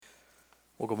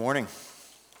Well, good morning.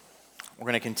 We're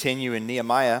going to continue in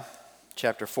Nehemiah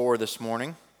chapter 4 this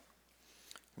morning.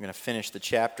 We're going to finish the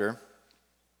chapter.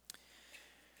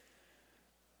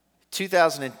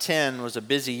 2010 was a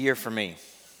busy year for me.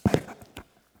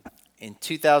 In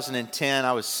 2010,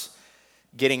 I was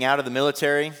getting out of the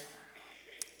military,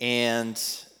 and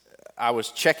I was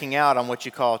checking out on what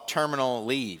you call terminal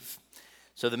leave.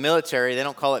 So the military, they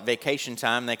don't call it vacation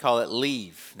time, they call it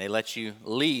leave. They let you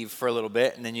leave for a little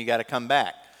bit, and then you got to come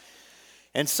back.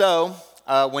 And so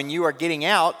when you are getting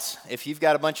out, if you've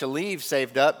got a bunch of leave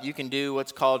saved up, you can do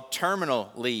what's called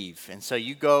terminal leave. And so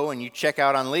you go and you check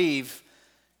out on leave,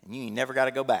 and you never got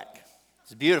to go back.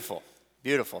 It's beautiful,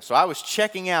 beautiful. So I was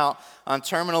checking out on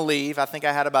terminal leave. I think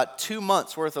I had about 2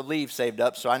 months worth of leave saved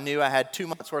up, so I knew I had 2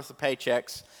 months worth of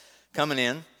paychecks coming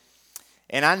in.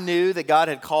 And I knew that God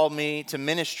had called me to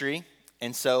ministry,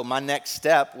 and so my next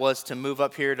step was to move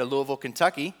up here to Louisville,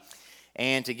 Kentucky,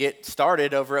 and to get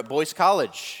started over at Boyce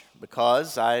College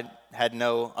because I had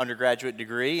no undergraduate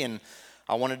degree, and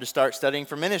I wanted to start studying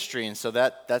for ministry, and so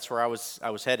that's where I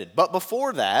was headed. But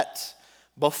before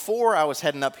I was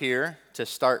heading up here to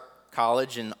start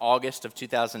college in August of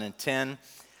 2010,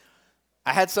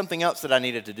 I had something else that I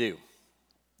needed to do.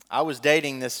 I was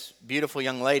dating this beautiful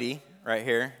young lady right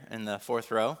here in the fourth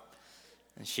row,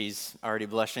 and she's already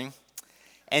blushing.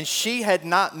 And she had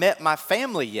not met my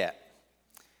family yet.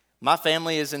 My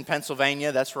family is in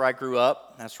Pennsylvania. That's where I grew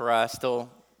up. That's where I still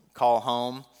call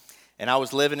home. And I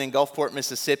was living in Gulfport,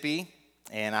 Mississippi,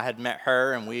 and I had met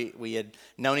her, and we had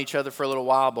known each other for a little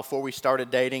while before we started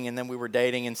dating, and then we were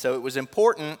dating. And so it was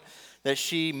important that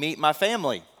she meet my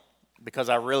family, because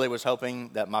I really was hoping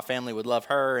that my family would love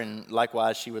her, and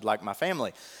likewise she would like my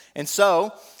family. And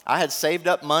so I had saved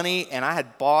up money, and I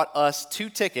had bought us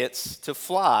 2 tickets to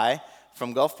fly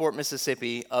from Gulfport,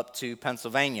 Mississippi up to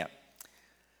Pennsylvania.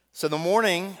 So the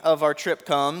morning of our trip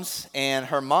comes, and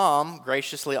her mom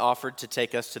graciously offered to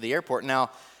take us to the airport. Now,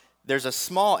 there's a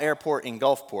small airport in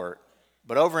Gulfport,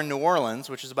 but over in New Orleans,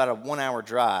 which is about a 1-hour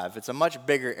drive, it's a much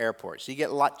bigger airport, so you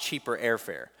get a lot cheaper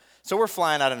airfare. So we're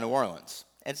flying out of New Orleans.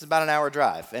 It's about an hour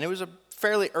drive, and it was a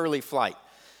fairly early flight.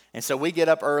 And so we get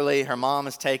up early, her mom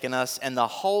is taking us, and the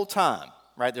whole time,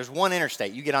 right, there's one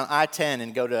interstate. You get on I-10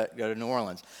 and go to New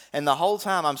Orleans. And the whole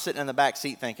time I'm sitting in the back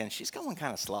seat thinking, she's going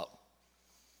kind of slow.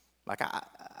 Like,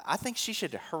 I think she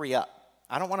should hurry up.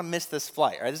 I don't want to miss this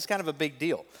flight, right? This is kind of a big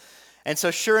deal. And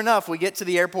so sure enough, we get to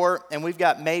the airport, and we've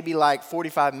got maybe like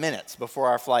 45 minutes before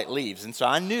our flight leaves. And so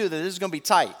I knew that this is going to be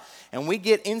tight. And we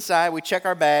get inside, we check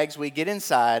our bags, we get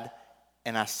inside,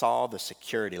 and I saw the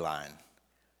security line.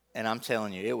 And I'm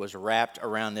telling you, it was wrapped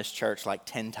around this church like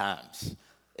 10 times.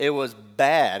 It was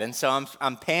bad. And so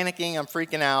I'm panicking, I'm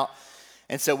freaking out.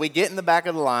 And so we get in the back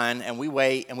of the line, and we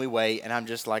wait, and I'm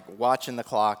just like watching the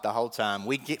clock the whole time.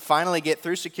 We finally get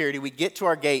through security. We get to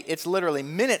our gate. It's literally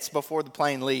minutes before the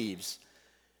plane leaves.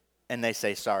 And they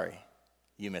say, sorry,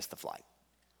 you missed the flight.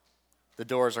 The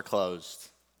doors are closed.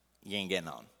 You ain't getting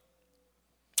on.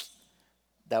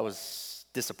 That was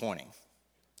disappointing.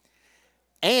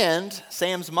 And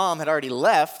Sam's mom had already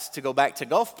left to go back to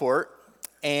Gulfport,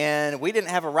 and we didn't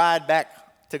have a ride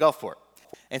back to Gulfport.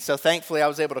 And so thankfully I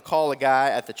was able to call a guy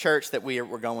at the church that we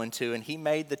were going to, and he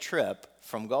made the trip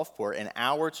from Gulfport an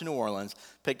hour to New Orleans,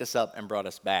 picked us up, and brought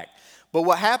us back. But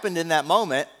what happened in that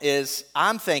moment is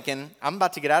I'm thinking, I'm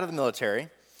about to get out of the military.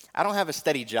 I don't have a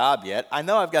steady job yet. I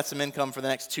know I've got some income for the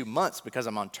next 2 months because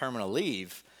I'm on terminal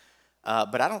leave.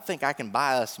 But I don't think I can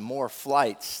buy us more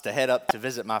flights to head up to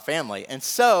visit my family. And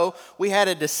so we had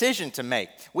a decision to make.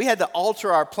 We had to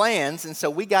alter our plans, and so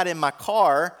we got in my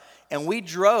car, and we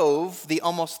drove the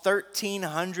almost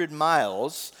 1,300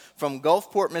 miles from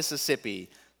Gulfport, Mississippi,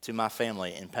 to my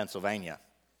family in Pennsylvania.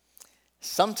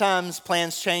 Sometimes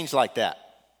plans change like that.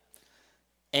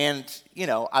 And, you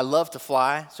know, I love to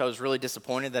fly, so I was really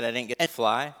disappointed that I didn't get to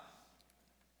fly.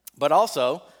 But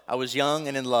also, I was young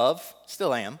and in love,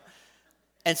 still am.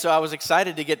 And so I was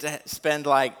excited to get to spend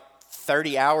like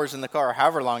 30 hours in the car, or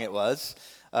however long it was,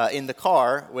 in the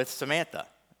car with Samantha.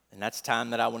 And that's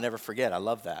time that I will never forget. I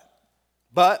love that.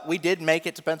 But we did make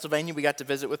it to Pennsylvania. We got to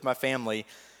visit with my family.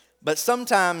 But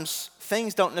sometimes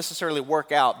things don't necessarily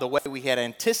work out the way we had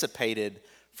anticipated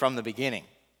from the beginning.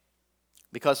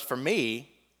 Because for me,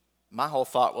 my whole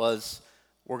thought was,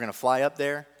 we're going to fly up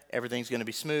there. Everything's going to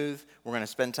be smooth. We're going to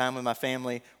spend time with my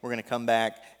family. We're going to come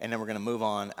back, and then we're going to move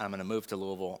on. I'm going to move to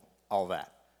Louisville, all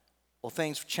that. Well,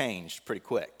 things changed pretty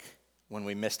quick when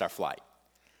we missed our flight.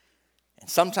 And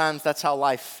sometimes that's how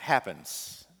life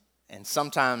happens. And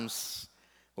sometimes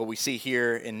what we see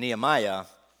here in Nehemiah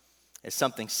is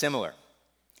something similar.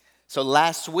 So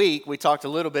last week, we talked a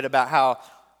little bit about how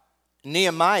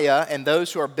Nehemiah and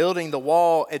those who are building the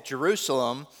wall at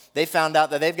Jerusalem, they found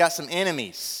out that they've got some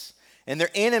enemies. And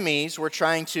their enemies were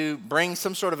trying to bring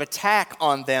some sort of attack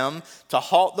on them to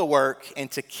halt the work and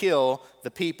to kill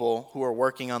the people who are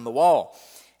working on the wall.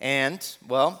 And,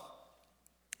 well,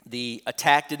 the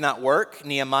attack did not work.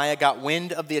 Nehemiah got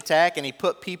wind of the attack, and he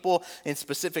put people in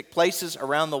specific places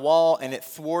around the wall, and it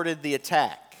thwarted the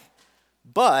attack.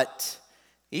 But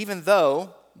even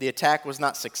though the attack was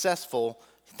not successful,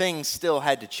 things still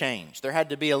had to change. There had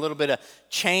to be a little bit of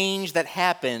change that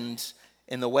happened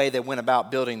in the way they went about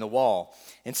building the wall.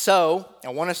 And so I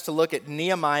want us to look at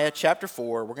Nehemiah chapter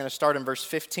 4. We're going to start in verse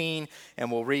 15,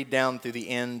 and we'll read down through the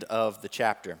end of the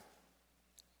chapter.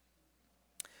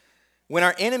 When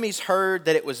our enemies heard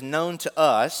that it was known to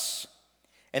us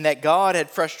and that God had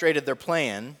frustrated their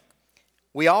plan,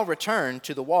 we all returned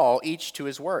to the wall, each to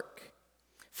his work.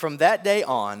 From that day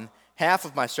on, half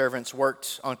of my servants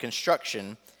worked on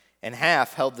construction, and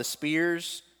half held the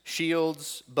spears,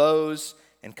 shields, bows,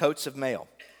 and coats of mail.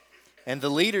 And the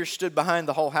leaders stood behind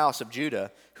the whole house of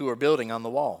Judah who were building on the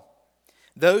wall.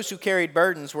 Those who carried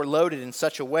burdens were loaded in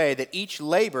such a way that each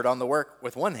labored on the work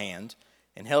with one hand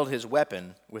and held his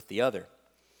weapon with the other.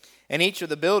 And each of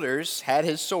the builders had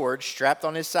his sword strapped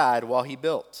on his side while he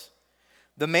built.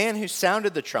 The man who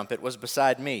sounded the trumpet was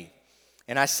beside me,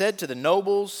 and I said to the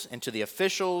nobles and to the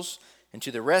officials and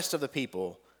to the rest of the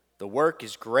people, the work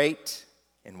is great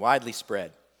and widely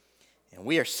spread, and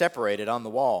we are separated on the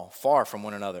wall, far from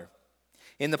one another.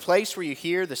 In the place where you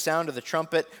hear the sound of the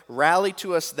trumpet, rally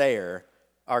to us there.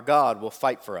 Our God will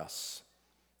fight for us.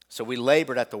 So we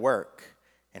labored at the work,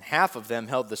 and half of them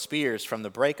held the spears from the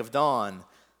break of dawn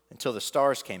until the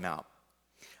stars came out.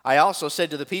 I also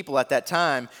said to the people at that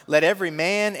time, let every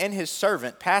man and his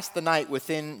servant pass the night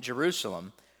within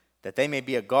Jerusalem, that they may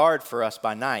be a guard for us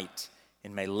by night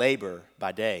and may labor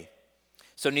by day.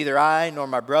 So neither I, nor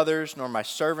my brothers, nor my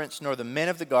servants, nor the men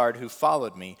of the guard who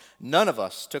followed me, none of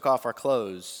us took off our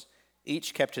clothes.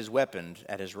 Each kept his weapon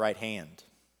at his right hand.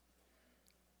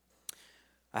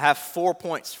 I have 4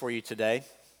 points for you today.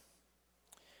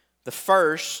 The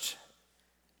first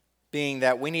being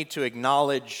that we need to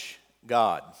acknowledge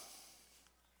God.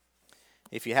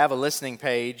 If you have a listening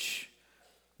page,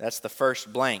 that's the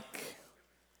first blank.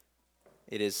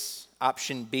 It is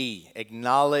option B,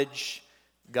 acknowledge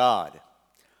God.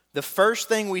 The first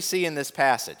thing we see in this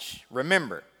passage,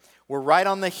 remember, we're right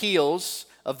on the heels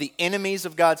of the enemies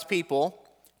of God's people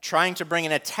trying to bring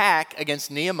an attack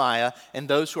against Nehemiah and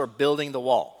those who are building the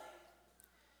wall.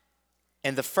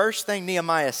 And the first thing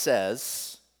Nehemiah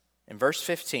says in verse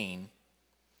 15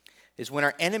 is when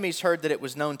our enemies heard that it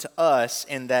was known to us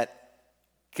and that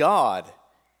God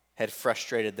had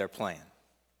frustrated their plan.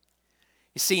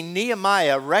 You see,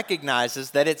 Nehemiah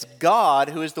recognizes that it's God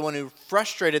who is the one who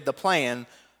frustrated the plan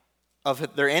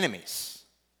of their enemies.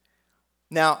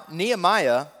 Now,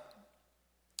 Nehemiah,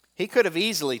 he could have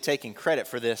easily taken credit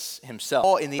for this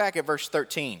himself. Back at verse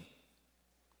 13.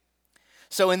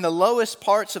 So in the lowest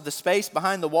parts of the space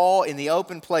behind the wall, in the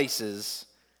open places,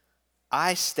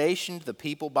 I stationed the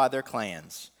people by their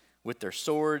clans, with their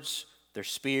swords, their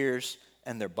spears,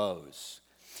 and their bows.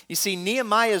 You see,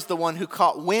 Nehemiah is the one who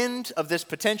caught wind of this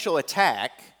potential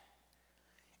attack,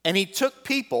 and he took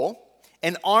people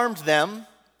and armed them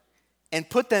and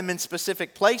put them in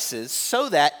specific places so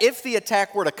that if the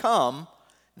attack were to come,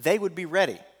 they would be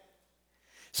ready.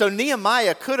 So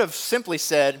Nehemiah could have simply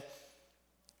said,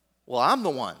 well, I'm the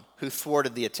one who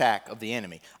thwarted the attack of the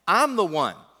enemy. I'm the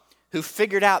one who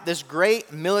figured out this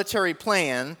great military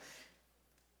plan.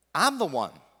 I'm the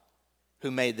one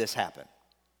who made this happen.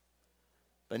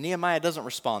 But Nehemiah doesn't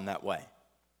respond that way.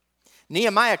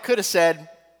 Nehemiah could have said,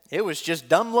 it was just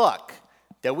dumb luck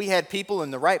that we had people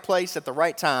in the right place at the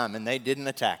right time and they didn't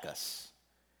attack us.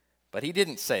 But he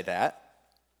didn't say that.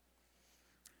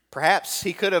 Perhaps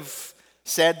he could have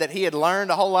said that he had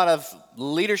learned a whole lot of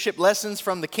leadership lessons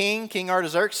from the king, King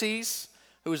Artaxerxes,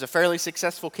 who was a fairly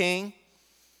successful king,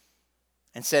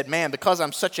 and said, man, because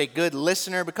I'm such a good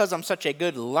listener, because I'm such a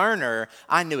good learner,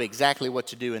 I knew exactly what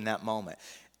to do in that moment.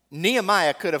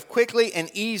 Nehemiah could have quickly and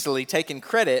easily taken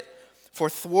credit for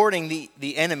thwarting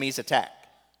the enemy's attack.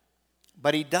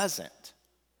 But he doesn't.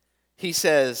 He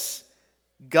says,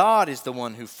 God is the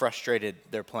one who frustrated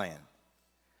their plan.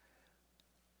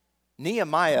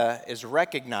 Nehemiah is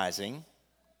recognizing,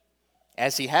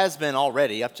 as he has been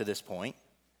already up to this point,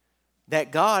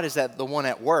 that God is the one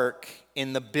at work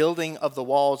in the building of the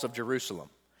walls of Jerusalem.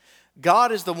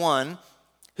 God is the one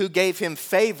who gave him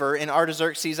favor in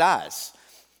Artaxerxes' eyes,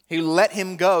 who let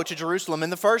him go to Jerusalem in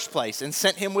the first place and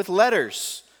sent him with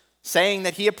letters saying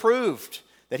that he approved,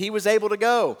 that he was able to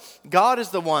go. God is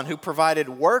the one who provided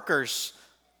workers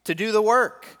to do the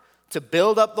work, to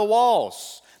build up the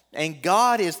walls. And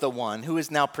God is the one who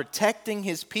is now protecting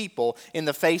his people in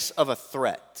the face of a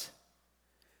threat.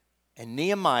 And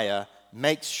Nehemiah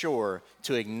makes sure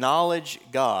to acknowledge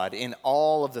God in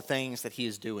all of the things that he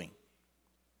is doing.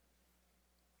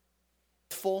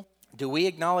 Do we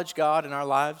acknowledge God in our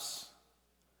lives?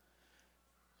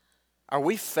 Are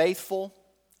we faithful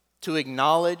to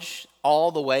acknowledge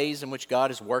all the ways in which God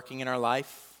is working in our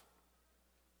life?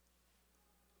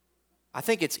 I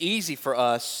think it's easy for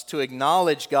us to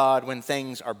acknowledge God when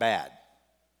things are bad.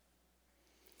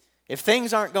 If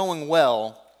things aren't going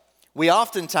well, we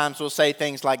oftentimes will say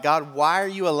things like, God, why are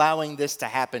you allowing this to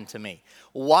happen to me?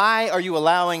 Why are you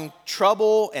allowing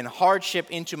trouble and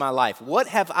hardship into my life? What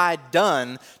have I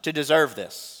done to deserve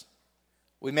this?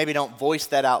 We maybe don't voice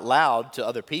that out loud to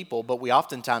other people, but we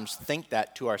oftentimes think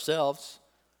that to ourselves.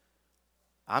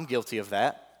 I'm guilty of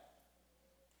that.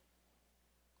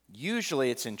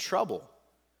 Usually it's in trouble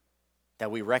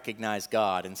that we recognize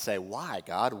God and say, why,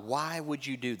 God? Why would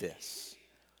you do this?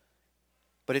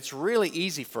 But it's really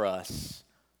easy for us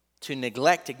to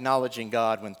neglect acknowledging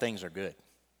God when things are good.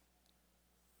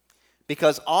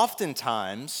 Because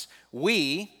oftentimes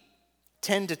we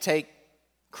tend to take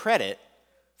credit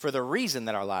for the reason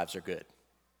that our lives are good.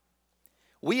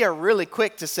 We are really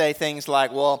quick to say things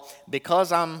like, well,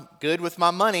 because I'm good with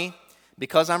my money,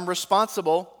 because I'm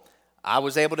responsible, I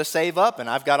was able to save up and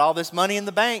I've got all this money in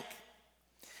the bank.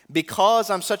 Because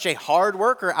I'm such a hard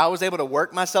worker, I was able to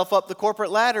work myself up the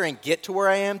corporate ladder and get to where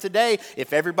I am today.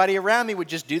 If everybody around me would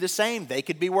just do the same, they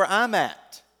could be where I'm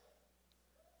at.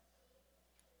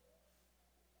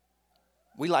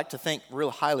 We like to think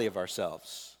real highly of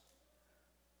ourselves.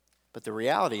 But the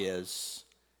reality is,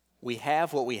 we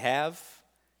have what we have,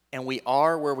 and we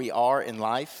are where we are in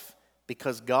life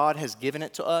because God has given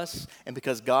it to us and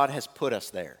because God has put us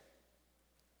there.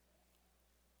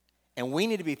 And we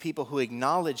need to be people who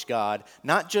acknowledge God,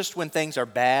 not just when things are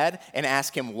bad and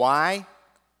ask him why,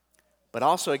 but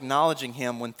also acknowledging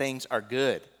him when things are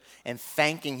good and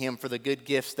thanking him for the good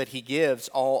gifts that he gives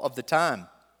all of the time.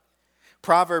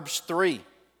 Proverbs 3,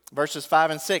 verses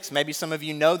 5 and 6. Maybe some of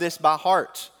you know this by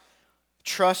heart.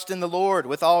 Trust in the Lord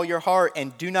with all your heart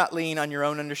and do not lean on your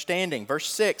own understanding. Verse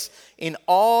 6, in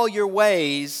all your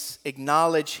ways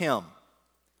acknowledge him,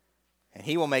 and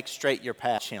he will make straight your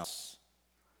paths.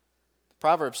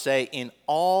 Proverbs say, in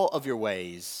all of your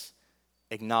ways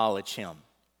acknowledge him.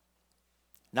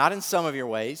 Not in some of your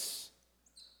ways,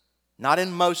 not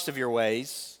in most of your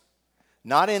ways,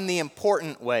 not in the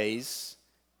important ways,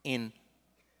 in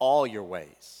all your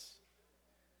ways.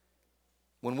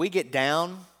 When we get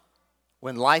down,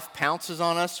 when life pounces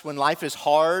on us, when life is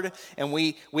hard, and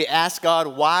we ask God,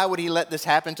 why would he let this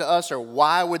happen to us, or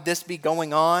why would this be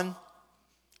going on?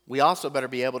 We also better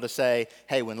be able to say,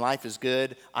 hey, when life is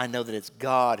good, I know that it's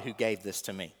God who gave this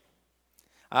to me.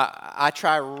 I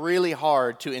try really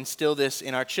hard to instill this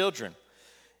in our children.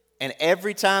 And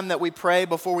every time that we pray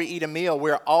before we eat a meal,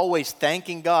 we're always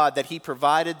thanking God that he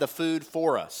provided the food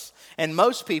for us. And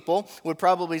most people would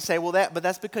probably say, well, but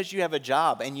that's because you have a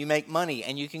job and you make money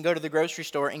and you can go to the grocery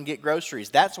store and get groceries.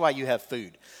 That's why you have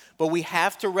food. But we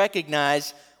have to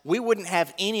recognize we wouldn't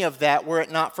have any of that were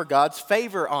it not for God's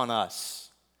favor on us.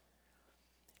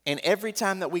 And every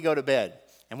time that we go to bed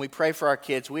and we pray for our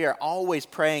kids, we are always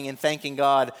praying and thanking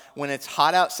God. When it's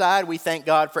hot outside, we thank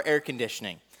God for air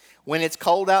conditioning. When it's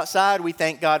cold outside, we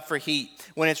thank God for heat.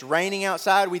 When it's raining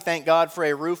outside, we thank God for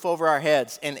a roof over our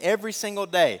heads. And every single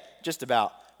day, just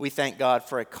about, we thank God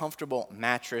for a comfortable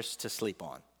mattress to sleep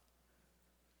on.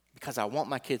 Because I want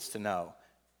my kids to know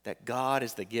that God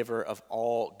is the giver of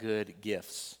all good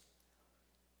gifts.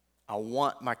 I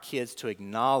want my kids to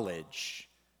acknowledge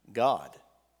God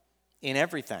in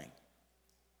everything.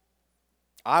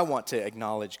 I want to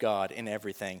acknowledge God in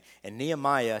everything. And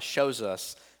Nehemiah shows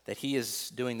us that he is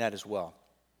doing that as well.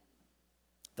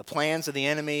 The plans of the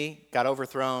enemy got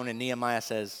overthrown, and Nehemiah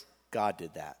says, God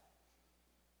did that.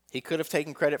 He could have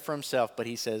taken credit for himself, but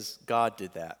he says, God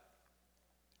did that.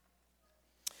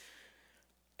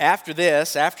 After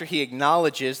this, after he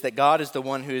acknowledges that God is the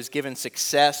one who has given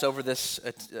success over this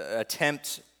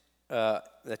attempted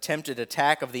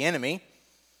attack of the enemy,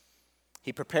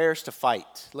 he prepares to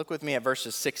fight. Look with me at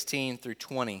verses 16 through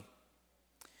 20.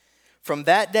 From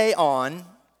that day on,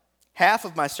 half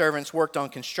of my servants worked on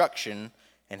construction,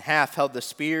 and half held the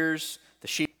spears, the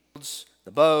shields, the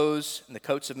bows, and the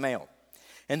coats of mail.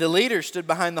 And the leaders stood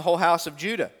behind the whole house of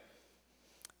Judah,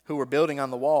 who were building on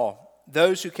the wall.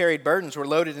 Those who carried burdens were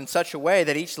loaded in such a way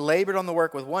that each labored on the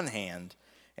work with one hand,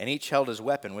 and each held his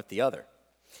weapon with the other.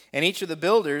 And each of the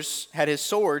builders had his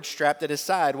sword strapped at his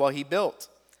side while he built.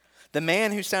 The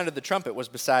man who sounded the trumpet was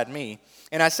beside me.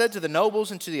 And I said to the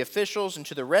nobles and to the officials and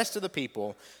to the rest of the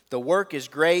people, the work is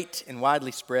great and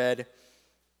widely spread.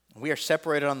 We are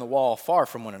separated on the wall far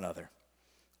from one another.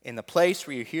 In the place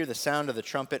where you hear the sound of the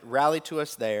trumpet, rally to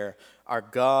us there. Our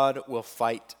God will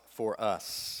fight for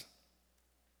us.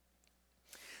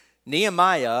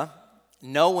 Nehemiah,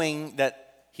 knowing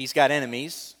that he's got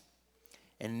enemies,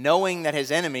 and knowing that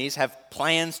his enemies have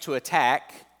plans to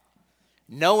attack,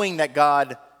 knowing that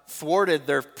God thwarted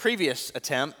their previous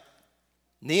attempt,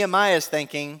 Nehemiah is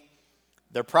thinking,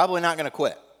 they're probably not going to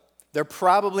quit. They're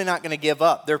probably not going to give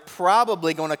up. They're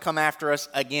probably going to come after us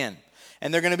again.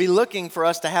 And they're going to be looking for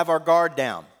us to have our guard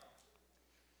down.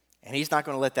 And he's not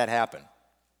going to let that happen.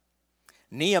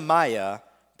 Nehemiah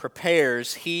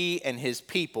prepares he and his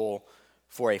people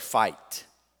for a fight.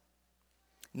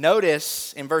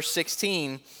 Notice in verse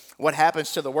 16 what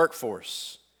happens to the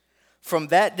workforce. From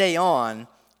that day on,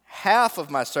 half of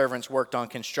my servants worked on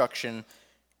construction,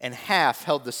 and half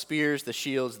held the spears, the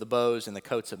shields, the bows, and the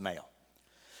coats of mail.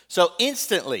 So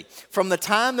instantly, from the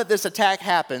time that this attack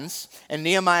happens, and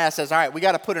Nehemiah says, all right, we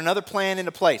got to put another plan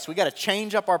into place. We got to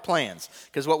change up our plans,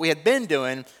 because what we had been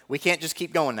doing, we can't just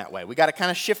keep going that way. We got to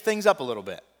kind of shift things up a little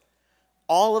bit.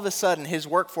 All of a sudden, his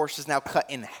workforce is now cut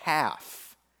in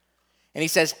half. And he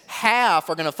says half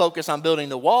are going to focus on building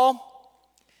the wall,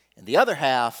 and the other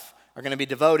half are going to be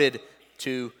devoted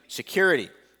to security,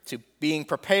 to being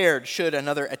prepared should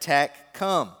another attack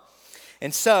come.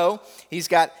 And so he's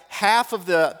got half of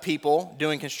the people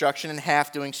doing construction and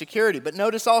half doing security. But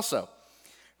notice also,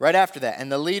 right after that,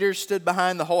 and the leaders stood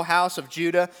behind the whole house of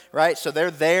Judah, right? So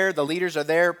they're there, the leaders are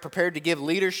there, prepared to give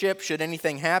leadership should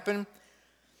anything happen.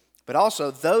 But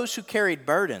also, those who carried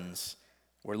burdens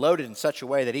were loaded in such a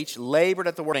way that each labored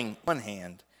at the work in one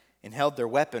hand and held their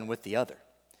weapon with the other.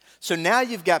 So now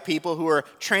you've got people who are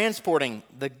transporting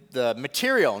the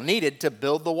material needed to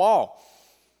build the wall.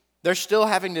 They're still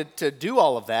having to do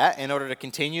all of that in order to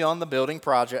continue on the building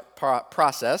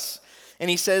process. And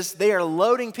he says they are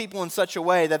loading people in such a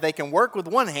way that they can work with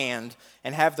one hand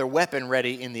and have their weapon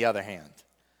ready in the other hand.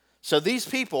 So these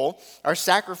people are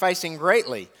sacrificing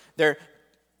greatly. They're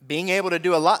being able to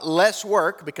do a lot less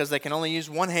work because they can only use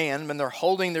one hand, and they're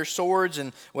holding their swords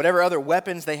and whatever other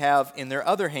weapons they have in their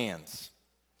other hands.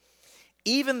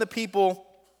 Even the people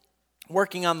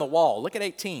working on the wall, look at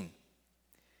 18.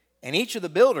 And each of the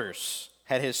builders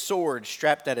had his sword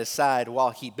strapped at his side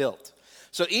while he built.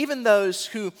 So even those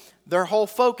who their whole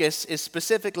focus is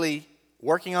specifically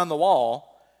working on the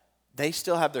wall, they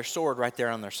still have their sword right there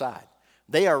on their side.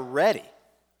 They are ready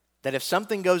that if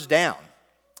something goes down,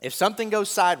 if something goes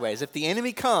sideways, if the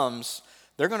enemy comes,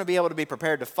 they're going to be able to be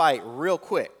prepared to fight real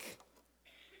quick.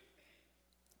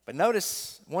 But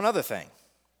notice one other thing.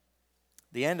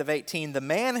 The end of 18, the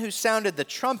man who sounded the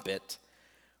trumpet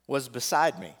was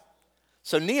beside me.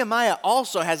 So Nehemiah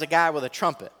also has a guy with a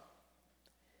trumpet.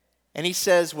 And he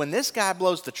says, when this guy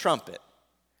blows the trumpet,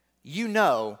 you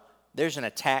know there's an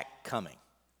attack coming.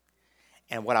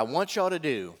 And what I want y'all to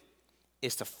do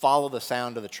is to follow the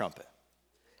sound of the trumpet.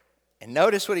 And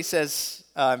notice what he says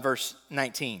in verse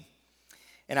 19.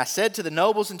 And I said to the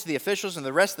nobles and to the officials and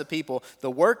the rest of the people,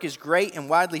 the work is great and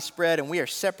widely spread, and we are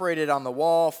separated on the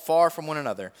wall far from one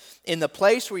another. In the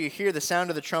place where you hear the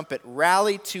sound of the trumpet,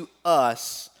 rally to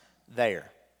us there.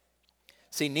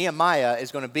 See, Nehemiah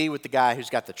is going to be with the guy who's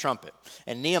got the trumpet.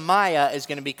 And Nehemiah is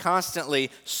going to be constantly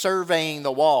surveying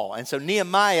the wall. And so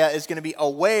Nehemiah is going to be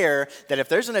aware that if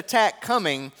there's an attack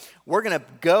coming, we're going to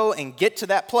go and get to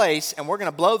that place, and we're going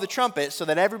to blow the trumpet so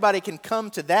that everybody can come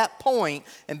to that point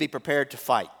and be prepared to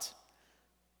fight.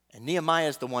 And Nehemiah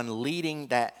is the one leading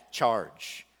that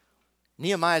charge.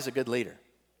 Nehemiah is a good leader.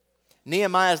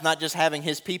 Nehemiah is not just having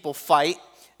his people fight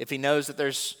if he knows that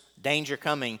there's danger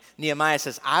coming. Nehemiah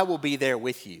says, I will be there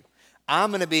with you.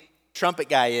 I'm going to be where the trumpet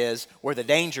guy is, where the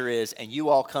danger is, and you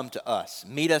all come to us.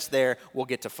 Meet us there. We'll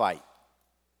get to fight.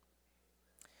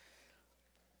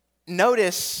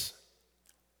 Notice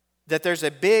that there's a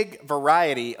big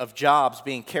variety of jobs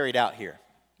being carried out here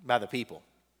by the people.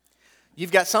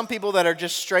 You've got some people that are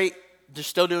just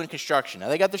still doing construction. Now,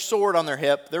 they got their sword on their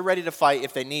hip. They're ready to fight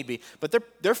if they need be, but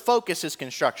their focus is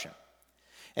construction.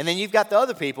 And then you've got the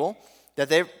other people that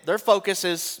their focus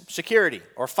is security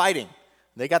or fighting.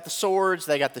 They got the swords,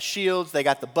 they got the shields, they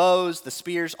got the bows, the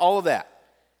spears, all of that.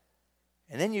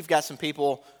 And then you've got some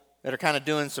people that are kind of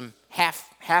doing some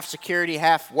half security,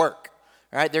 half work.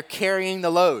 All right, they're carrying the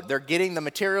load. They're getting the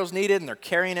materials needed, and they're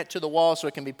carrying it to the wall so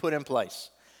it can be put in place.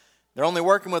 They're only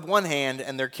working with one hand,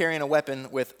 and they're carrying a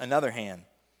weapon with another hand.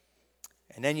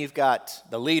 And then you've got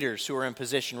the leaders who are in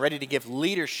position, ready to give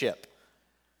leadership.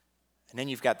 And then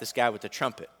you've got this guy with the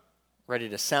trumpet, ready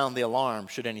to sound the alarm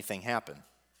should anything happen.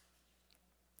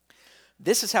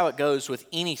 This is how it goes with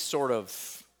any sort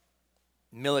of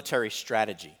military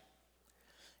strategy.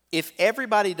 If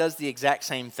everybody does the exact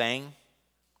same thing,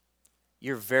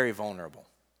 you're very vulnerable.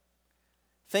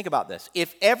 Think about this.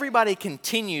 If everybody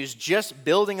continues just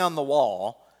building on the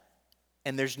wall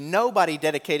and there's nobody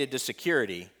dedicated to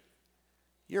security,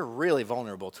 you're really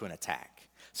vulnerable to an attack.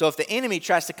 So if the enemy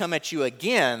tries to come at you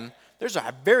again, there's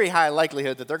a very high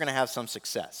likelihood that they're going to have some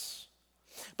success.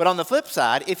 But on the flip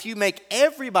side, if you make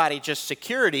everybody just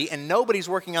security and nobody's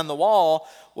working on the wall,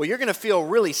 well, you're going to feel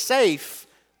really safe,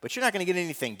 but you're not going to get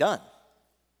anything done.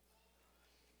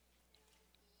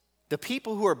 The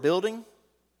people who are building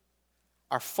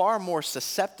are far more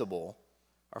susceptible,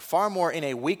 are far more in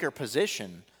a weaker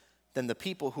position than the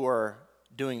people who are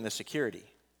doing the security.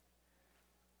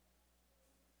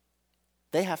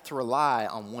 They have to rely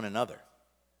on one another.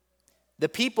 The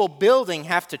people building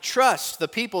have to trust the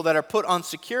people that are put on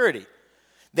security.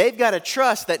 They've got to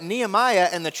trust that Nehemiah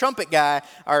and the trumpet guy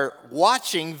are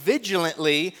watching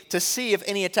vigilantly to see if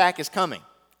any attack is coming,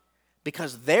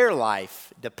 because their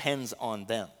life depends on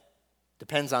them,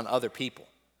 depends on other people.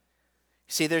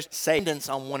 See, there's dependence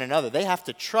on one another. They have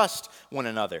to trust one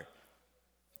another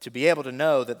to be able to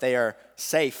know that they are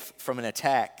safe from an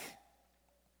attack.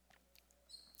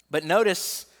 But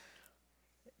notice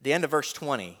the end of verse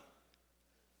 20.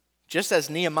 Just as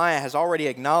Nehemiah has already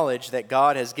acknowledged that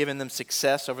God has given them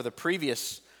success over the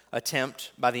previous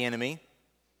attempt by the enemy,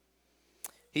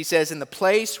 he says, in the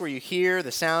place where you hear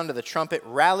the sound of the trumpet,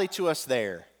 rally to us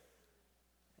there.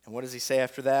 And what does he say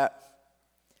after that?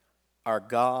 Our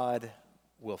God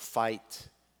will fight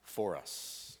for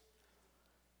us.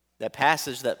 That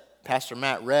passage that Pastor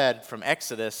Matt read from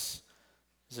Exodus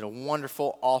is a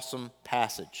wonderful, awesome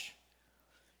passage.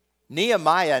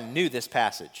 Nehemiah knew this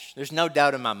passage. There's no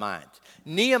doubt in my mind.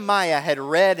 Nehemiah had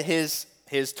read his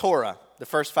Torah, the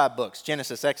first 5 books,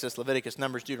 Genesis, Exodus, Leviticus,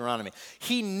 Numbers, Deuteronomy.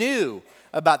 He knew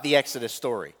about the Exodus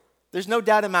story. There's no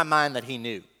doubt in my mind that he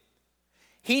knew.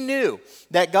 He knew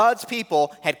that God's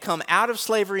people had come out of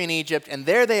slavery in Egypt, and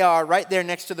there they are right there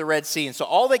next to the Red Sea. And so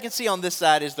all they can see on this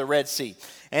side is the Red Sea.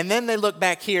 And then they look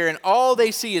back here, and all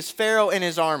they see is Pharaoh and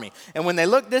his army. And when they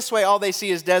look this way, all they see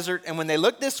is desert. And when they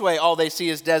look this way, all they see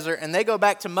is desert. And they go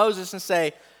back to Moses and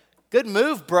say, good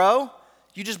move, bro.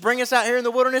 You just bring us out here in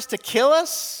the wilderness to kill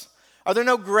us? Are there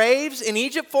no graves in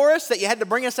Egypt for us that you had to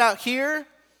bring us out here?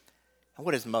 And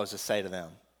what does Moses say to them?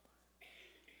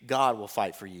 God will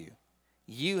fight for you.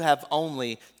 You have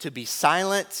only to be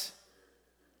silent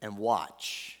and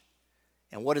watch.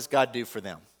 And what does God do for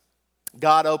them?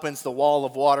 God opens the wall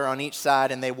of water on each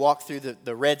side, and they walk through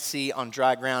the Red Sea on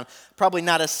dry ground. Probably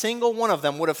not a single one of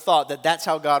them would have thought that that's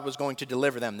how God was going to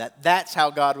deliver them, that that's how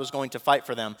God was going to fight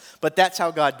for them. But that's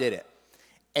how God did it.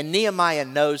 And Nehemiah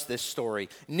knows this story.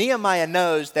 Nehemiah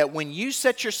knows that when you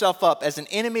set yourself up as an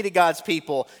enemy to God's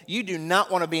people, you do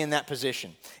not want to be in that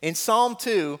position. In Psalm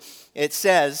 2, it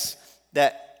says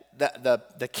that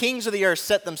the kings of the earth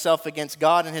set themselves against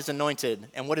God and his anointed.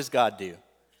 And what does God do?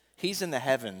 He's in the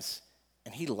heavens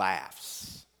and he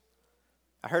laughs.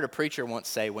 I heard a preacher once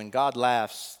say, when God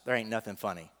laughs, there ain't nothing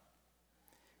funny.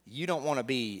 You don't want to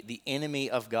be the enemy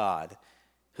of God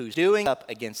who's doing up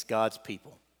against God's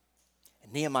people.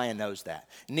 And Nehemiah knows that.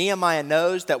 Nehemiah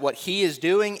knows that what he is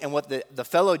doing and what the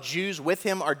fellow Jews with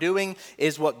him are doing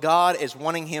is what God is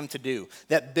wanting him to do.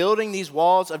 That building these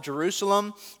walls of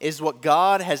Jerusalem is what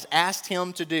God has asked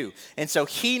him to do. And so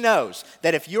he knows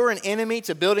that if you're an enemy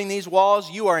to building these walls,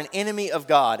 you are an enemy of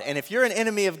God. And if you're an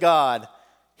enemy of God,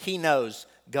 he knows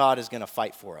God is going to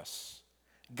fight for us.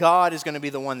 God is going to be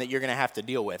the one that you're going to have to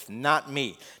deal with, not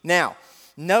me. Now,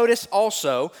 notice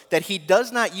also that he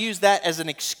does not use that as an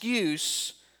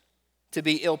excuse to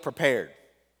be ill-prepared.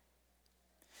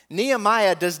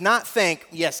 Nehemiah does not think,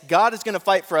 yes, God is going to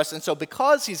fight for us, and so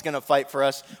because he's going to fight for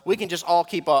us, we can just all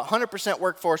keep 100%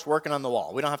 workforce working on the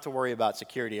wall. We don't have to worry about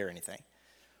security or anything.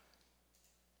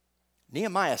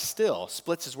 Nehemiah still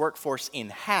splits his workforce in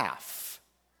half,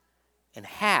 and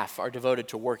half are devoted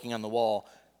to working on the wall,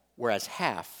 whereas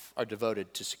half are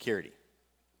devoted to security.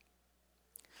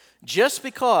 Just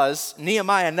because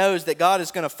Nehemiah knows that God is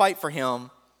going to fight for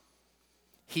him,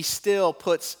 he still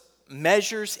puts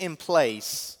measures in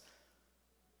place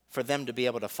for them to be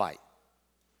able to fight.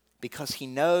 Because he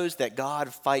knows that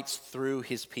God fights through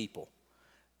his people.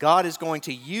 God is going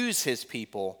to use his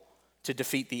people to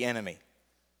defeat the enemy.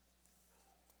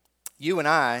 You and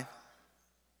I,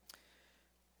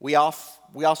 we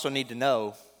also need to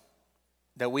know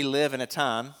that we live in a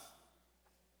time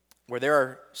where there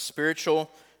are spiritual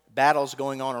battles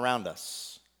going on around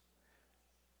us,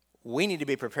 we need to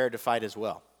be prepared to fight as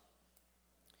well.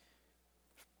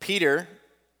 Peter,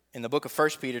 in the book of 1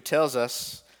 Peter, tells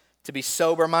us to be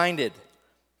sober-minded,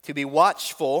 to be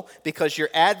watchful, because your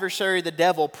adversary, the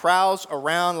devil, prowls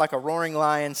around like a roaring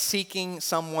lion, seeking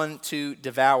someone to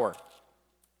devour.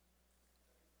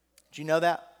 Do you know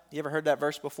that? You ever heard that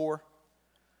verse before?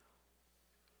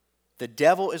 The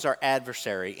devil is our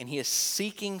adversary, and he is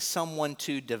seeking someone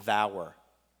to devour.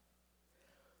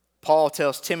 Paul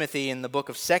tells Timothy in the book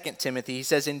of 2 Timothy, he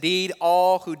says, "Indeed,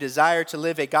 all who desire to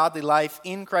live a godly life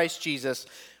in Christ Jesus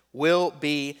will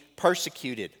be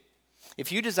persecuted."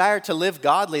 If you desire to live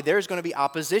godly, there's going to be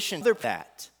opposition to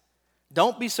that.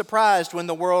 Don't be surprised when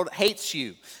the world hates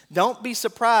you. Don't be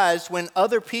surprised when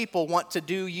other people want to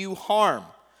do you harm.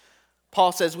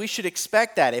 Paul says we should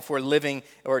expect that if we're living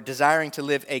or desiring to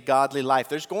live a godly life.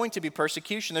 There's going to be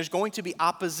persecution. There's going to be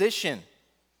opposition.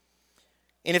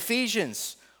 In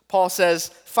Ephesians, Paul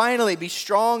says, "Finally, be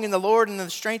strong in the Lord and in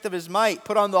the strength of his might.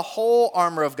 Put on the whole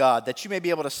armor of God, that you may be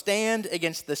able to stand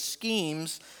against the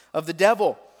schemes of the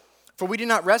devil. For we do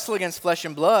not wrestle against flesh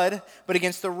and blood, but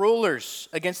against the rulers,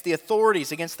 against the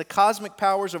authorities, against the cosmic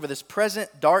powers over this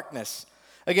present darkness,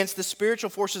 against the spiritual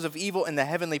forces of evil in the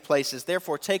heavenly places.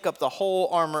 Therefore, take up the whole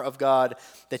armor of God,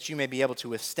 that you may be able to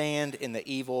withstand in the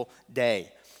evil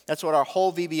day." That's what our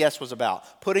whole VBS was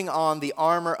about, putting on the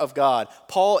armor of God.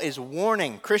 Paul is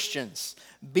warning Christians,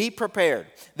 be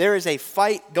prepared. There is a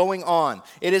fight going on.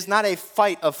 It is not a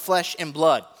fight of flesh and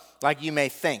blood, like you may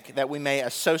think, that we may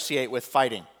associate with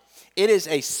fighting. It is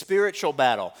a spiritual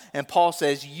battle, and Paul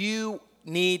says you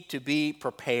need to be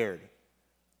prepared.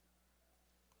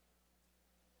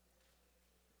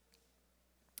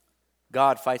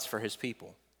 God fights for his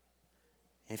people.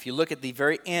 If you look at the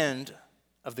very end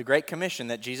of the Great Commission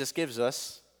that Jesus gives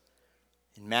us,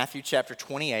 in Matthew chapter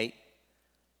 28,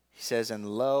 he says,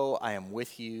 "And lo, I am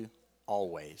with you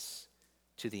always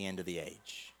to the end of the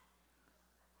age."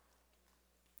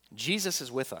 Jesus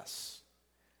is with us.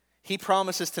 He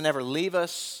promises to never leave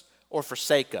us or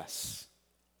forsake us.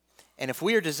 And if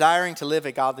we are desiring to live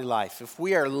a godly life, if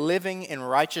we are living in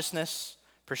righteousness,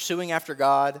 pursuing after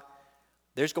God,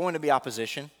 there's going to be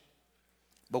opposition,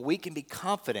 but we can be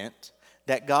confident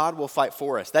that God will fight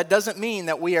for us. That doesn't mean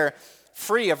that we are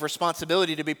free of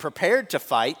responsibility to be prepared to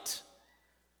fight.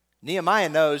 Nehemiah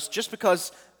knows just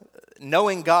because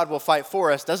knowing God will fight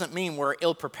for us doesn't mean we're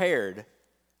ill-prepared.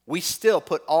 We still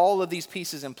put all of these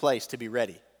pieces in place to be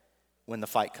ready when the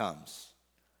fight comes.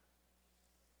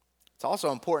 It's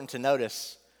also important to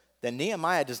notice that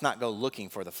Nehemiah does not go looking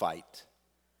for the fight,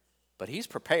 but he's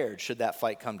prepared should that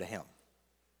fight come to him.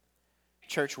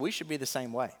 Church, we should be the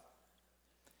same way.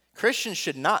 Christians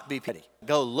should not be petty,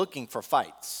 go looking for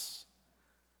fights.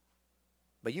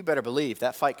 But you better believe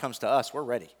that fight comes to us, we're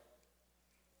ready.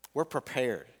 We're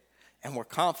prepared, and we're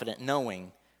confident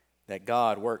knowing that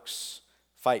God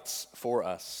fights for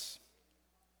us.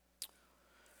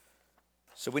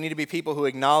 So we need to be people who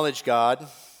acknowledge God.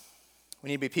 We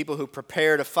need to be people who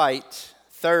prepare to fight.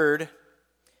 Third,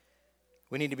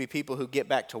 we need to be people who get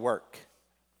back to work.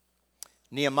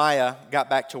 Nehemiah got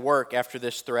back to work after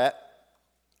this threat.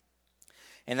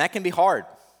 And that can be hard,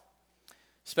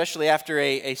 especially after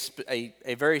a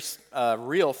very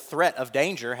real threat of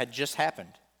danger had just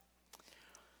happened.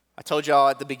 I told y'all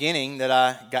at the beginning that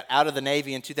I got out of the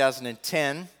Navy in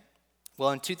 2010. Well,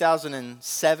 in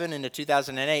 2007 into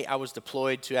 2008, I was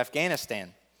deployed to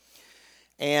Afghanistan.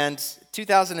 And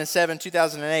 2007,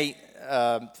 2008,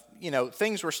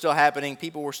 things were still happening,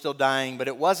 people were still dying, but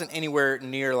it wasn't anywhere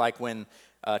near like when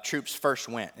troops first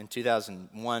went in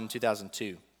 2001,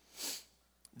 2002.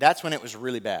 That's when it was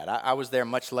really bad. I was there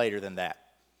much later than that.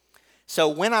 So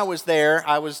when I was there,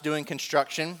 I was doing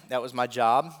construction. That was my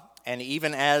job. And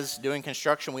even as doing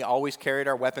construction, we always carried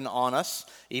our weapon on us,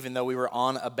 even though we were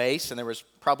on a base, and there was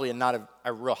probably not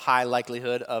a real high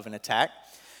likelihood of an attack.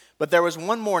 But there was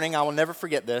one morning, I will never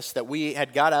forget this, that we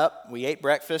had got up, we ate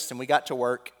breakfast, and we got to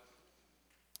work.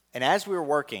 And as we were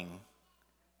working,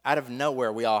 out of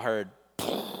nowhere, we all heard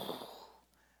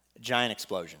a giant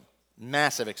explosion,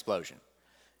 massive explosion.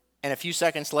 And a few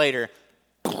seconds later,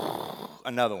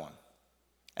 another one.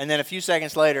 And then a few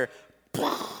seconds later,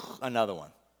 another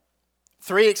one.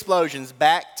 3 explosions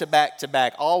back to back to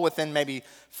back, all within maybe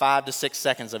 5 to 6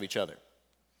 seconds of each other.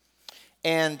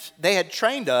 And they had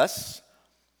trained us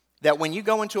that when you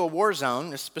go into a war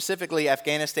zone, specifically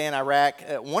Afghanistan, Iraq,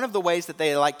 one of the ways that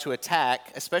they like to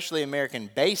attack, especially American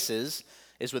bases,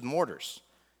 is with mortars.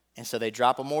 And so they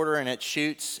drop a mortar and it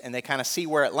shoots, and they kind of see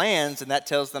where it lands, and that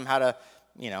tells them how to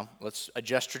let's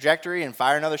adjust trajectory and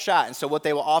fire another shot. And so what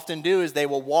they will often do is they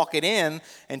will walk it in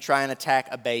and try and attack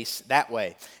a base that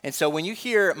way. And so when you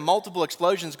hear multiple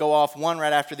explosions go off, one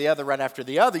right after the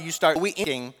other, you start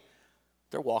thinking,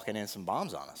 they're walking in some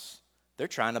bombs on us. They're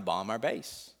trying to bomb our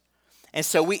base. And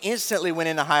so we instantly went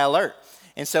into high alert.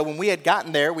 And so when we had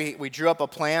gotten there, we drew up a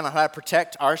plan on how to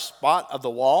protect our spot of the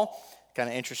wall. Kind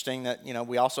of interesting that,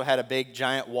 we also had a big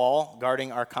giant wall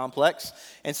guarding our complex.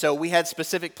 And so we had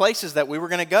specific places that we were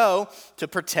going to go to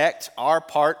protect our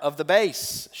part of the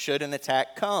base should an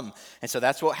attack come. And so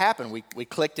that's what happened. We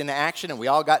clicked into action and we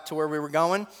all got to where we were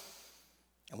going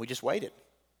and we just waited.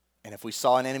 And if we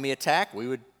saw an enemy attack, we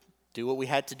would do what we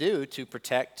had to do to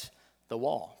protect the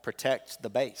wall, protect the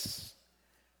base.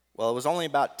 Well, it was only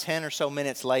about 10 or so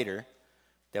minutes later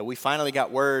that we finally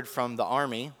got word from the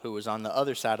Army, who was on the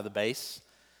other side of the base,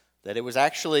 that it was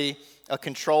actually a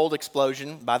controlled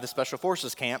explosion by the Special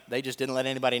Forces camp. They just didn't let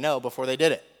anybody know before they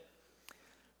did it.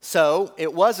 So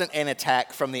it wasn't an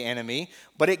attack from the enemy,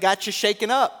 but it got you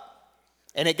shaken up,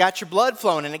 and it got your blood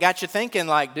flowing, and it got you thinking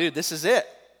like, dude, this is it.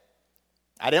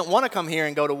 I didn't want to come here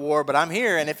and go to war, but I'm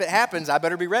here, and if it happens, I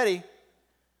better be ready.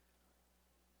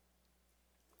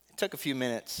 It took a few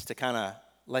minutes to kind of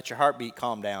let your heartbeat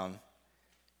calm down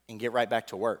and get right back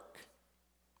to work,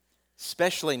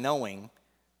 especially knowing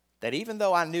that even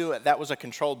though I knew that was a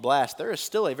controlled blast, there is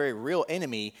still a very real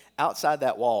enemy outside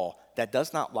that wall that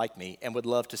does not like me and would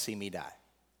love to see me die.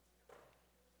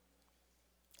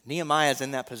 Nehemiah is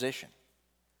in that position.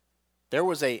 There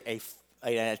was an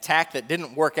attack that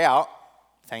didn't work out,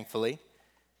 thankfully,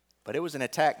 but it was an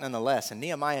attack nonetheless, and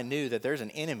Nehemiah knew that there's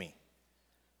an enemy.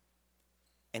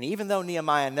 And even though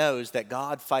Nehemiah knows that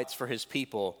God fights for his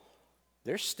people,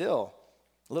 there's still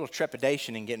a little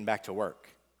trepidation in getting back to work.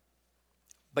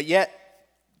 But yet,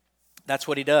 that's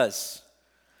what he does.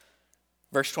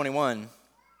 Verse 21,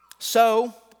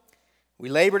 so we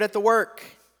labored at the work.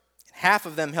 Half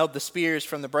of them held the spears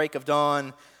from the break of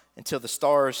dawn until the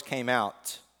stars came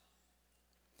out.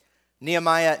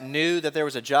 Nehemiah knew that there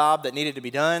was a job that needed to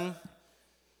be done,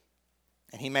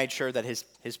 and he made sure that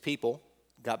his people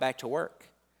got back to work.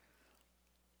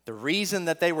 The reason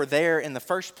that they were there in the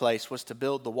first place was to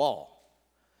build the wall.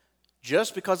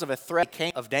 Just because of a threat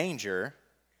of danger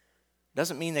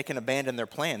doesn't mean they can abandon their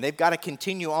plan. They've got to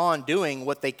continue on doing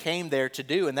what they came there to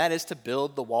do, and that is to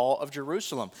build the wall of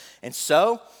Jerusalem. And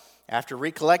so, after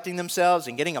recollecting themselves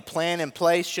and getting a plan in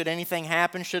place, should anything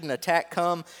happen, should an attack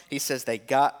come, he says they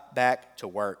got back to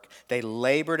work. They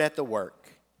labored at the work.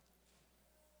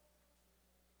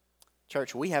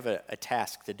 Church, we have a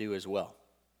task to do as well.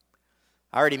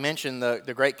 I already mentioned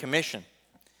the Great Commission.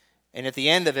 And at the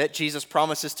end of it, Jesus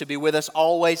promises to be with us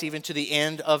always, even to the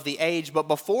end of the age. But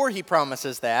before he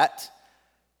promises that,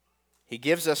 he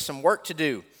gives us some work to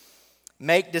do.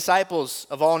 Make disciples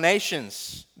of all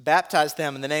nations. Baptize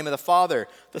them in the name of the Father,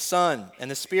 the Son, and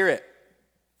the Spirit.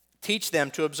 Teach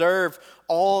them to observe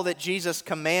all that Jesus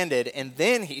commanded. And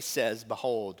then he says,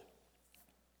 behold,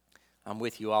 I'm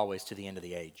with you always to the end of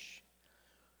the age.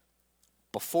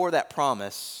 Before that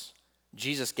promise,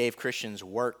 Jesus gave Christians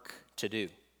work to do.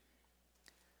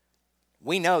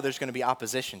 We know there's going to be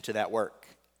opposition to that work.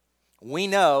 We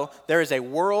know there is a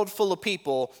world full of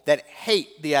people that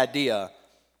hate the idea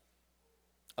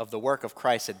of the work of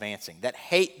Christ advancing, that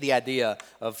hate the idea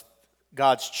of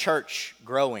God's church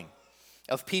growing,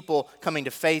 of people coming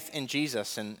to faith in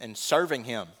Jesus and serving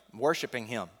him, worshiping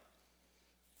him.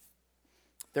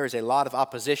 There is a lot of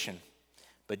opposition.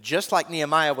 But just like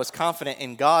Nehemiah was confident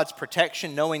in God's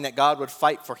protection, knowing that God would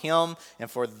fight for him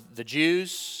and for the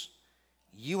Jews,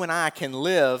 you and I can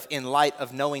live in light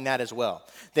of knowing that as well.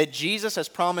 That Jesus has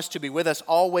promised to be with us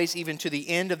always, even to the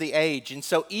end of the age. And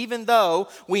so even though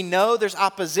we know there's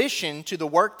opposition to the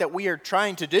work that we are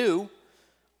trying to do,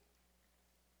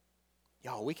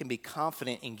 y'all, we can be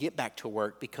confident and get back to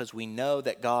work because we know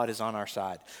that God is on our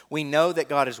side. We know that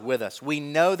God is with us. We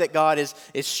know that God is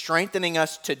strengthening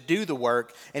us to do the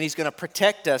work, and he's going to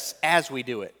protect us as we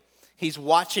do it. He's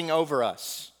watching over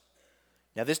us.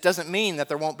 Now, this doesn't mean that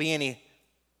there won't be any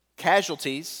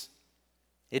casualties.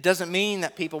 It doesn't mean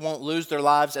that people won't lose their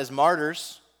lives as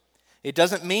martyrs. It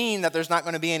doesn't mean that there's not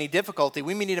going to be any difficulty.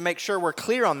 We need to make sure we're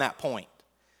clear on that point.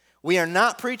 We are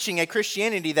not preaching a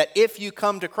Christianity that if you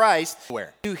come to Christ,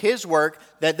 do his work,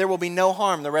 that there will be no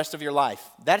harm the rest of your life.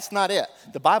 That's not it.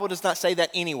 The Bible does not say that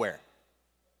anywhere.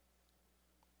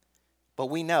 But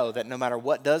we know that no matter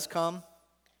what does come,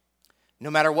 no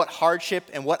matter what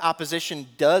hardship and what opposition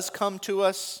does come to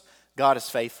us, God is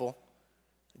faithful.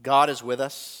 God is with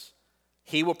us.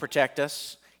 He will protect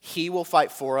us. He will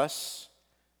fight for us.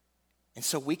 And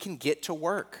so we can get to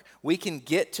work. We can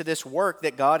get to this work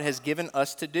that God has given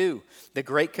us to do. The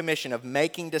Great Commission of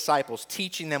making disciples,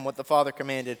 teaching them what the Father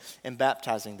commanded, and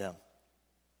baptizing them.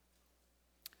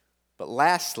 But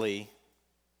lastly,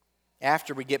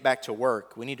 after we get back to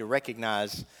work, we need to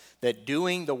recognize that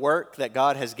doing the work that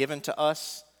God has given to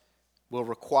us will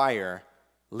require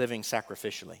living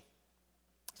sacrificially.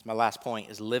 That's my last point,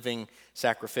 is living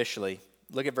sacrificially.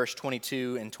 Look at verse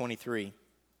 22 and 23.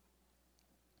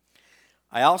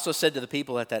 I also said to the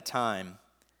people at that time,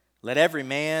 let every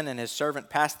man and his servant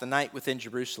pass the night within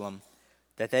Jerusalem,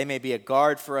 that they may be a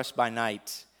guard for us by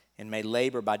night and may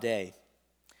labor by day.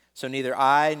 So neither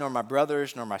I, nor my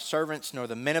brothers, nor my servants, nor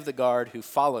the men of the guard who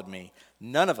followed me,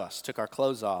 none of us took our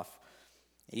clothes off.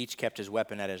 Each kept his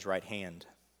weapon at his right hand.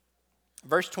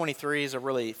 Verse 23 is a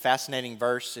really fascinating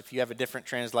verse. If you have a different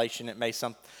translation, it may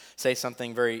say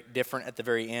something very different at the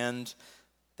very end,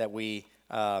 that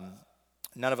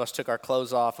none of us took our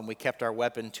clothes off and we kept our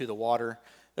weapon to the water.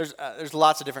 There's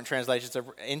lots of different translations. It's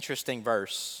an interesting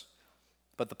verse.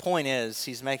 But the point is,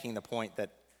 he's making the point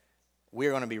that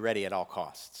we're going to be ready at all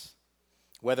costs.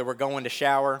 Whether we're going to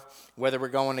shower, whether we're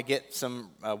going to get some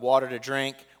water to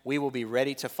drink, we will be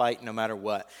ready to fight no matter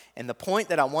what. And the point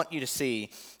that I want you to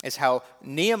see is how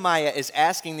Nehemiah is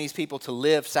asking these people to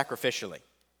live sacrificially.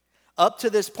 Up to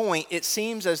this point, it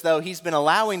seems as though he's been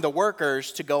allowing the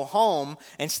workers to go home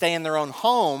and stay in their own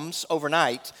homes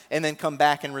overnight and then come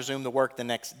back and resume the work the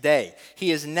next day.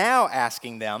 He is now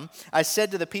asking them, I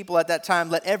said to the people at that time,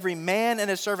 let every man and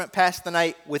his servant pass the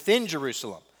night within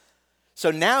Jerusalem.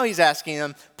 So now he's asking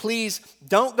them, please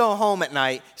don't go home at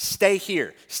night, stay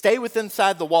here. Stay within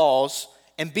inside the walls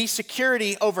and be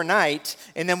security overnight,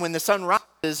 and then when the sun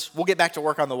rises, we'll get back to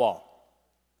work on the wall.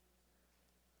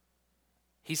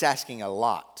 He's asking a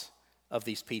lot of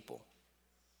these people.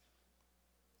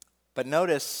 But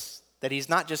notice that he's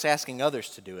not just asking others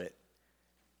to do it,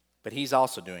 but he's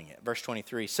also doing it. Verse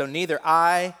 23, so neither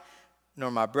I,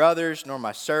 nor my brothers, nor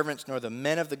my servants, nor the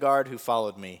men of the guard who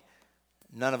followed me,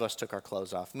 none of us took our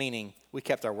clothes off, meaning we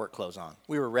kept our work clothes on.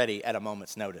 We were ready at a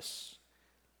moment's notice.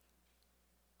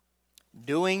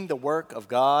 Doing the work of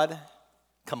God,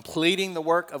 completing the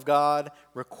work of God,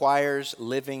 requires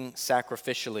living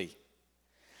sacrificially.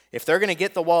 If they're going to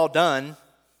get the wall done,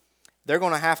 they're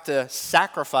going to have to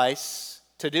sacrifice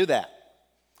to do that.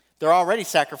 They're already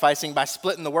sacrificing by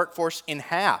splitting the workforce in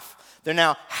half. They're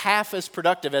now half as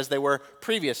productive as they were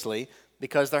previously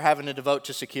because they're having to devote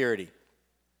to security.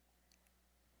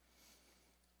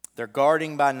 They're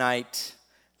guarding by night,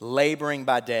 laboring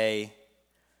by day.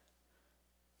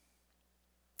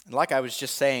 And like I was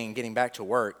just saying, getting back to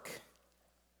work,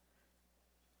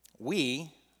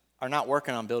 we are not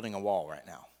working on building a wall right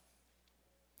now.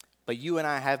 But you and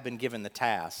I have been given the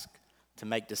task to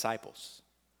make disciples,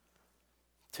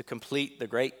 to complete the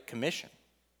Great Commission,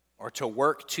 or to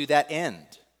work to that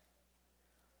end.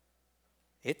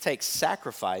 It takes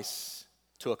sacrifice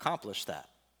to accomplish that.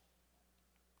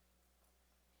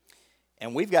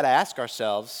 And we've got to ask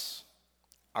ourselves,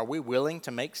 are we willing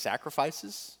to make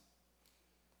sacrifices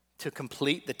to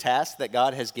complete the task that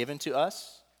God has given to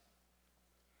us?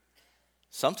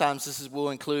 Sometimes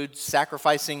will include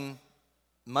sacrificing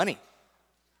money.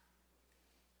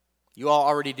 You all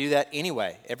already do that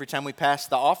anyway. Every time we pass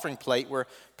the offering plate, we're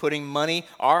putting money,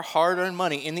 our hard-earned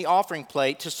money, in the offering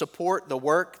plate to support the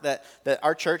work that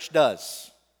our church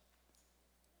does.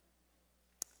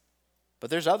 But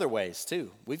there's other ways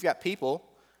too. We've got people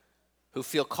who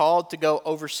feel called to go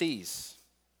overseas,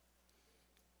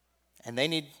 and they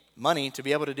need money to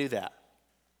be able to do that.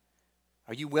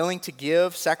 Are you willing to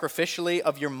give sacrificially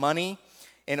of your money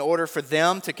in order for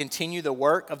them to continue the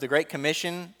work of the Great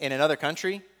Commission in another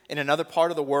country, in another part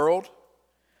of the world?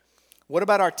 What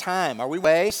about our time? Are we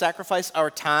willing to sacrifice our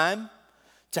time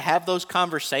to have those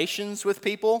conversations with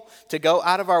people, to go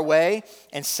out of our way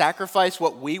and sacrifice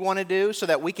what we want to do so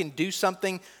that we can do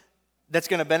something that's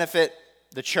going to benefit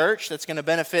the church, that's going to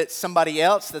benefit somebody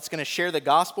else, that's going to share the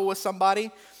gospel with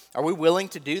somebody? Are we willing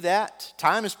to do that?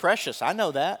 Time is precious. I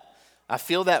know that. I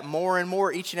feel that more and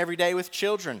more each and every day with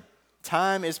children.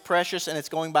 Time is precious and it's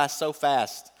going by so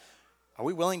fast. Are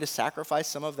we willing to sacrifice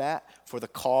some of that for the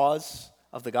cause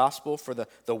of the gospel, for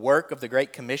the work of the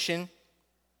Great Commission?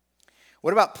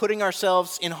 What about putting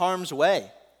ourselves in harm's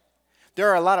way? There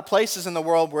are a lot of places in the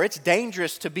world where it's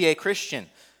dangerous to be a Christian.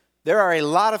 There are a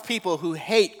lot of people who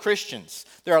hate Christians.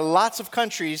 There are lots of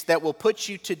countries that will put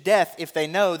you to death if they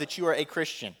know that you are a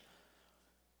Christian.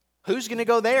 Who's going to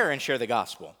go there and share the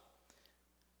gospel?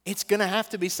 It's going to have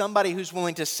to be somebody who's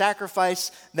willing to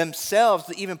sacrifice themselves,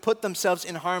 to even put themselves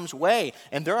in harm's way.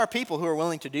 And there are people who are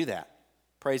willing to do that.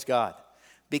 Praise God.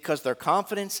 because their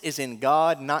confidence is in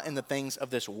God, not in the things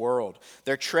of this world.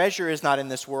 Their treasure is not in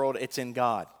this world, it's in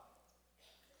God.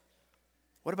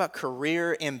 What about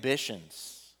career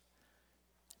ambitions?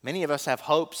 Many of us have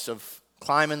hopes of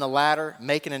climbing the ladder,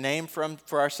 making a name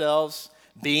for ourselves,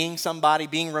 being somebody,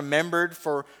 being remembered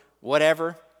for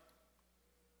whatever.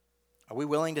 Are we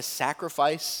willing to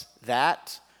sacrifice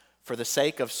that for the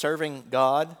sake of serving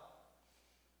God?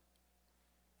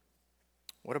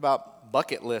 What about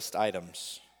bucket list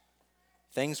items?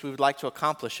 Things we would like to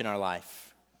accomplish in our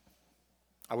life.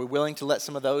 Are we willing to let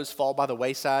some of those fall by the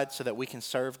wayside so that we can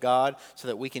serve God, so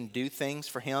that we can do things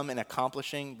for Him in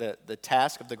accomplishing the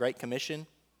task of the Great Commission?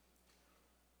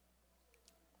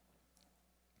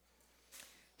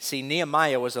 See,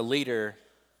 Nehemiah was a leader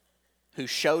who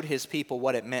showed his people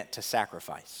what it meant to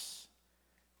sacrifice.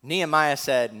 Nehemiah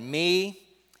said, me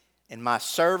and my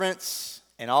servants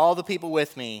and all the people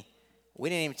with me, we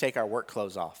didn't even take our work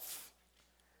clothes off.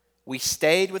 We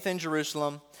stayed within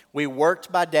Jerusalem. We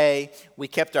worked by day. We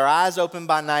kept our eyes open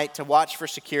by night to watch for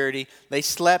security. They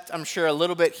slept, I'm sure, a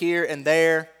little bit here and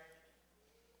there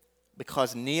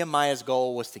because Nehemiah's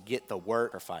goal was to get the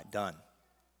work done.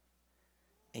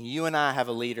 And you and I have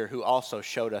a leader who also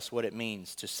showed us what it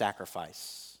means to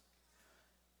sacrifice.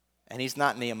 And he's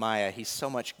not Nehemiah. He's so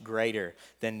much greater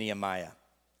than Nehemiah.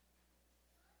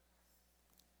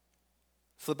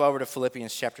 Flip over to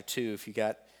Philippians chapter 2 if you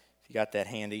got that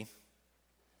handy.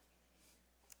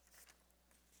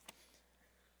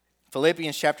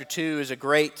 Philippians chapter 2 is a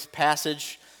great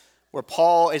passage where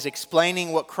Paul is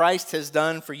explaining what Christ has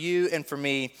done for you and for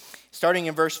me. Starting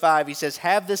in verse 5, he says,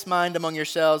 "Have this mind among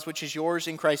yourselves, which is yours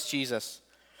in Christ Jesus,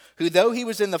 who though he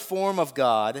was in the form of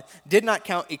God, did not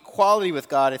count equality with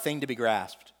God a thing to be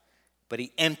grasped. But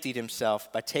he emptied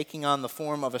himself by taking on the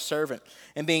form of a servant,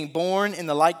 and being born in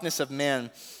the likeness of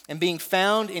men, and being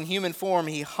found in human form,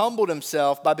 he humbled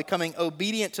himself by becoming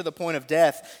obedient to the point of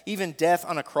death, even death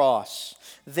on a cross.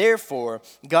 Therefore,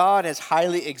 God has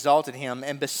highly exalted him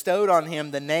and bestowed on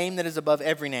him the name that is above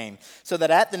every name, so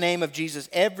that at the name of Jesus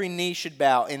every knee should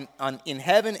bow in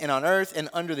heaven and on earth and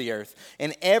under the earth,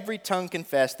 and every tongue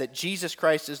confess that Jesus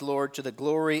Christ is Lord, to the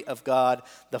glory of God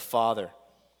the Father."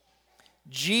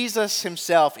 Jesus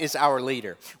himself is our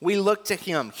leader. We look to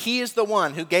him. He is the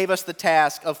one who gave us the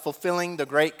task of fulfilling the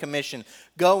Great Commission,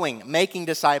 going, making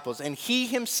disciples. And he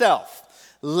himself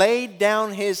laid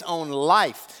down his own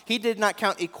life. He did not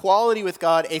count equality with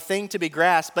God a thing to be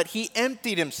grasped, but he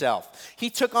emptied himself.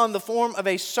 He took on the form of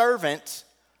a servant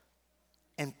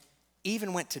and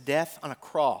even went to death on a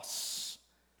cross.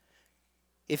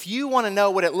 If you want to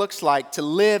know what it looks like to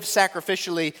live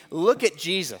sacrificially, look at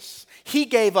Jesus. He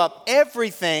gave up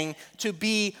everything to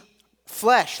be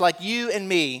flesh like you and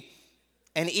me,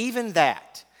 and even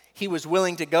that, he was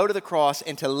willing to go to the cross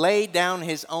and to lay down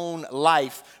his own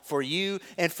life for you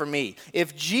and for me.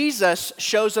 If Jesus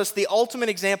shows us the ultimate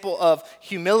example of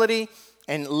humility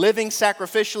and living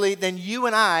sacrificially, then you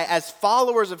and I, as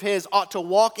followers of his, ought to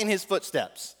walk in his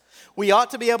footsteps. We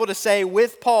ought to be able to say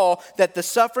with Paul that the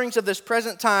sufferings of this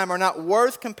present time are not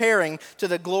worth comparing to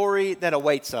the glory that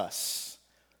awaits us.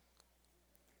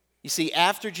 You see,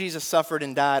 after Jesus suffered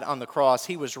and died on the cross,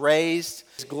 he was raised.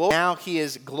 Now he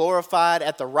is glorified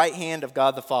at the right hand of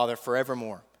God the Father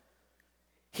forevermore.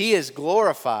 He is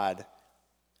glorified,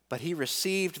 but he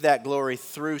received that glory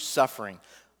through suffering.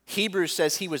 Hebrews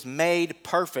says he was made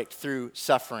perfect through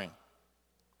suffering.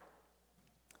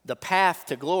 The path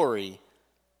to glory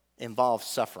involves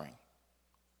suffering.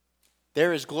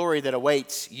 There is glory that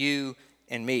awaits you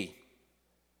and me,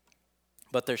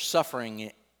 but there's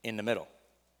suffering in the middle.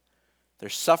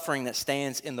 There's suffering that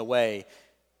stands in the way,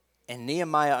 and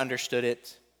Nehemiah understood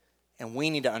it, and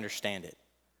we need to understand it.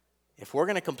 If we're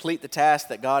going to complete the task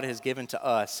that God has given to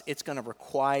us, it's going to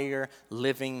require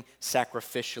living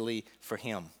sacrificially for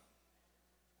him.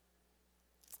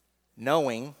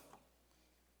 Knowing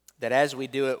that as we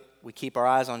do it, we keep our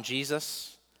eyes on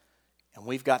Jesus, and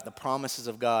we've got the promises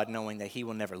of God, knowing that he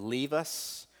will never leave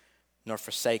us nor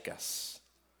forsake us.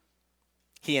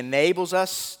 He enables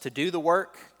us to do the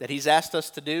work that he's asked us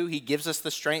to do. He gives us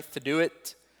the strength to do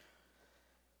it.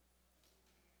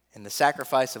 And the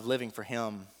sacrifice of living for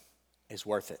him is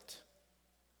worth it.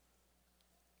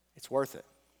 It's worth it.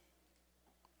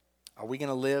 Are we going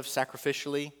to live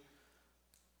sacrificially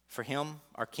for him,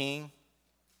 our King,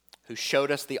 who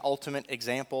showed us the ultimate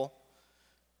example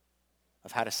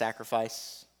of how to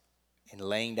sacrifice in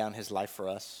laying down his life for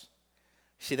us?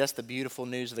 See, that's the beautiful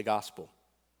news of the gospel.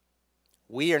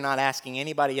 We are not asking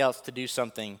anybody else to do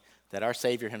something that our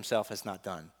Savior himself has not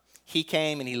done. He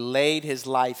came and he laid his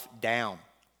life down.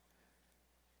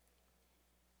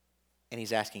 And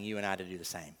he's asking you and I to do the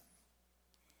same.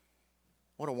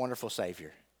 What a wonderful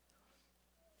Savior.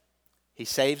 He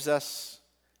saves us.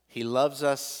 He loves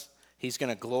us. He's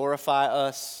going to glorify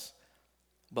us.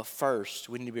 But first,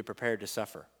 we need to be prepared to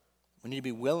suffer. We need to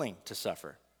be willing to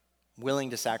suffer, willing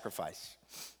to sacrifice,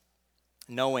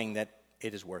 knowing that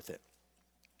it is worth it.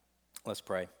 Let's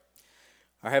pray.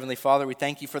 Our Heavenly Father, we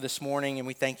thank you for this morning, and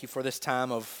we thank you for this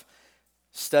time of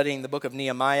studying the book of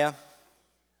Nehemiah.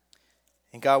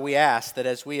 And God, we ask that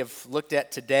as we have looked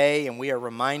at today and we are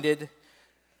reminded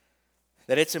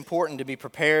that it's important to be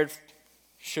prepared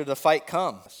should the fight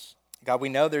come. God, we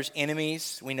know there's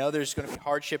enemies. We know there's going to be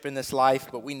hardship in this life,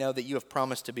 but we know that you have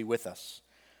promised to be with us.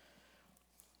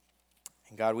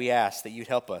 And God, we ask that you'd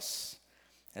help us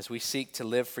as we seek to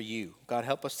live for you. God,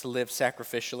 help us to live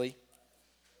sacrificially.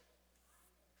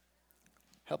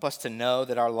 Help us to know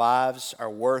that our lives are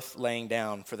worth laying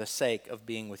down for the sake of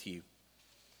being with you.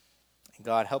 And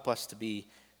God, help us to be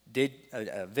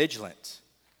vigilant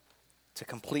to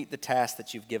complete the task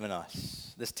that you've given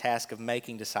us, this task of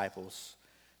making disciples,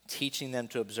 teaching them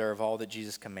to observe all that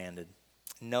Jesus commanded,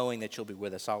 knowing that you'll be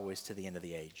with us always to the end of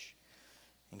the age.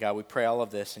 And God, we pray all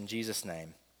of this in Jesus'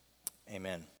 name.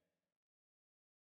 Amen.